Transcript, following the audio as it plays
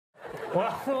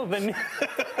Well,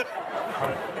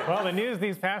 the news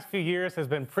these past few years has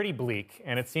been pretty bleak,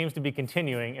 and it seems to be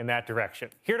continuing in that direction.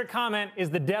 Here to comment is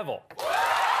the devil. Good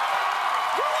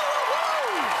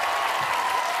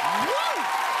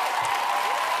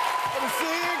to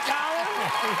see you, Colin.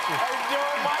 How you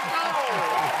doing, Michael?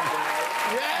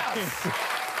 Yes.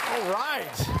 All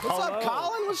right. What's up,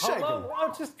 Colin? What's shaking? Oh,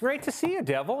 it's just great to see you,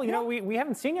 Devil. You know, we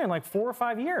haven't seen you in like 4 or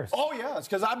 5 years. Oh, yeah. It's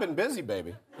because I've been busy,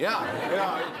 baby.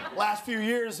 Yeah. Last few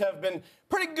years have been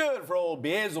pretty good for old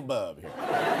Beelzebub here.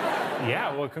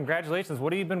 Yeah, well, congratulations.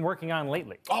 What have you been working on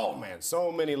lately? Oh, man,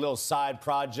 so many little side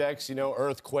projects,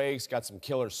 earthquakes, got some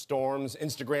killer storms,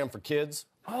 Instagram for kids.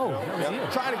 Oh,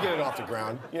 trying to get it off the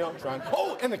ground, trying.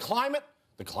 Oh, and the climate.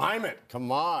 The climate, come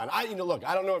on. Look,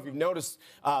 I don't know if you've noticed,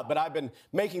 but I've been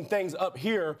making things up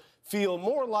here feel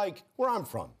more like where I'm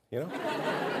from,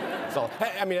 So,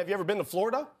 hey, have you ever been to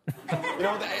Florida?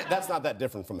 That's not that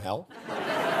different from hell.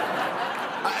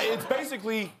 It's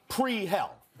basically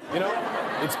pre-hell,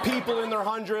 It's people in their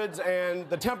hundreds, and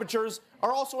the temperatures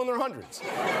are also in their hundreds.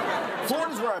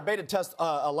 Florida's where I beta test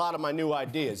a lot of my new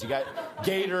ideas. You got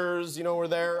gators, we're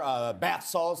there, bath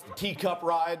salts, the teacup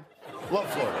ride. Love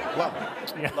Florida. Love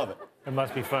it. Yeah. Love it. It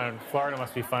must be fun. Florida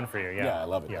must be fun for you, yeah. Yeah, I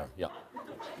love it. Yeah.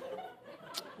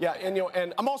 Yeah,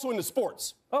 and I'm also into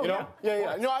sports. Oh, Yeah.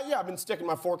 I've been sticking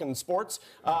my fork in sports.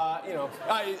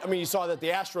 You saw that the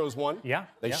Astros won. Yeah.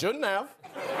 They shouldn't have.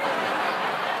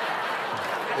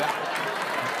 Yeah.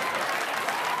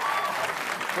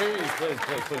 Please.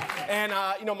 And,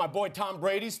 my boy Tom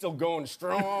Brady's still going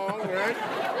strong, right?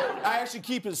 I actually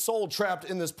keep his soul trapped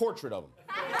in this portrait of him.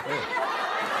 Yeah.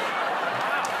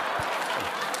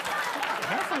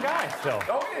 Handsome guy still.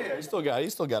 Oh, yeah, he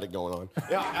still got it going on.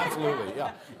 Yeah, absolutely,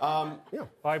 yeah. Well,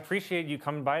 I appreciate you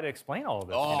coming by to explain all of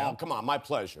this. Oh, come on, my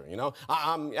pleasure,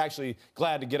 I'm actually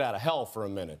glad to get out of hell for a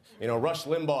minute. Rush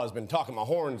Limbaugh has been talking my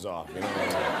horns off,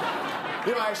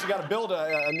 I actually got to build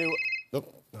a new...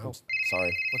 Oh,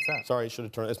 sorry. What's that? Sorry, I should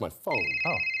have turned... It's my phone.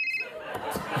 Oh.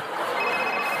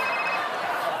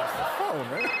 Phone,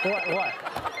 man. What?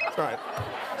 Sorry.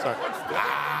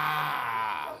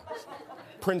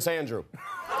 Prince Andrew.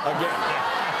 Again.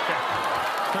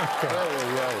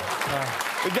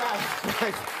 The guy,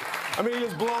 he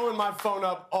is blowing my phone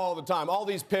up all the time. All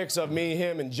these pics of me,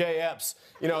 him, and Jay Epps,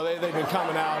 they've been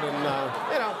coming out, and,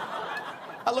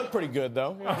 I look pretty good,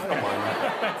 though. I don't mind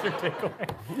that. That's your takeaway.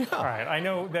 Yeah. All right, I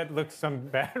know that looks some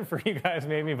bad for you guys,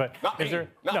 maybe, but Not me.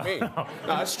 No,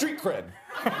 it's street cred.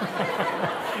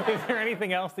 Is there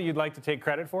anything else that you'd like to take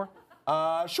credit for?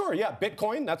 Sure, yeah,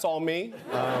 Bitcoin, that's all me.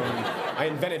 I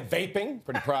invented vaping,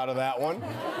 pretty proud of that one.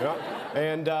 Yeah.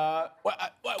 And,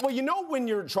 when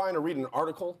you're trying to read an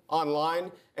article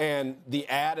online and the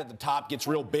ad at the top gets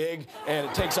real big and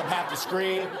it takes up half the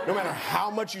screen, no matter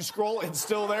how much you scroll, it's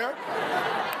still there?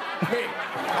 Me.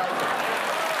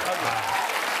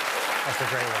 That's a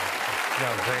great one.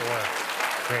 No, great work.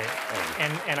 Great.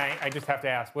 And I just have to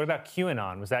ask, what about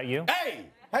QAnon? Was that you?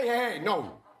 Hey,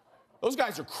 no. Those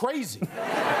guys are crazy.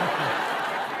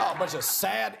 A bunch of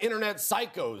sad internet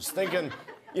psychos thinking,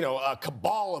 a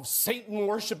cabal of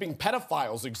Satan-worshipping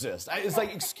pedophiles exists. It's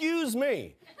like, excuse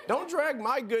me, don't drag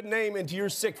my good name into your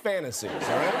sick fantasies, all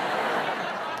right?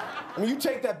 You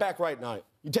take that back right now.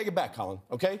 You take it back, Colin,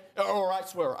 okay? Or I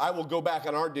swear, I will go back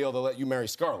on our deal to let you marry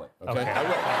Scarlett, okay? I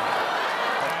will.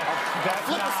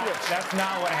 That's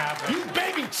not what happened. You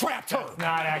baby-trapped her. That's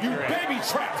not accurate. You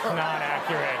baby-trapped her. Not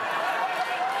accurate.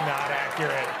 Not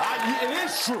accurate. It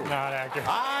is true. Not accurate.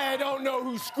 I don't know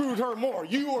who screwed her more,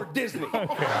 you or Disney. Okay.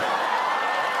 Baby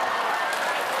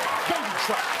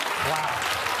trap. Wow.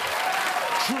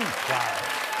 Truth. Wow.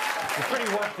 You're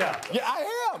pretty worked up. Yeah, I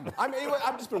am.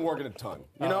 I've just been working a ton,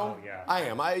 Oh, yeah. I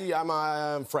am.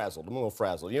 I'm frazzled. I'm a little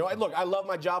frazzled. Look, I love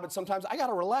my job, but sometimes I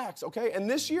gotta relax, okay? And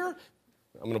this year,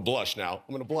 I'm gonna blush now.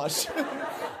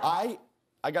 I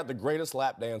got the greatest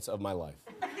lap dance of my life.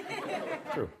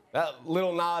 True. That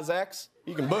little Nas X,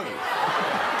 he can boogie.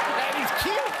 And he's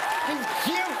cute.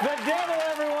 The devil,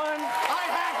 everyone. I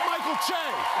hack Michael Che.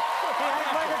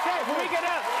 Michael Che. When we get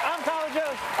up, I'm Colin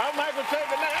Jost. I'm Michael Che.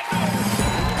 Good night.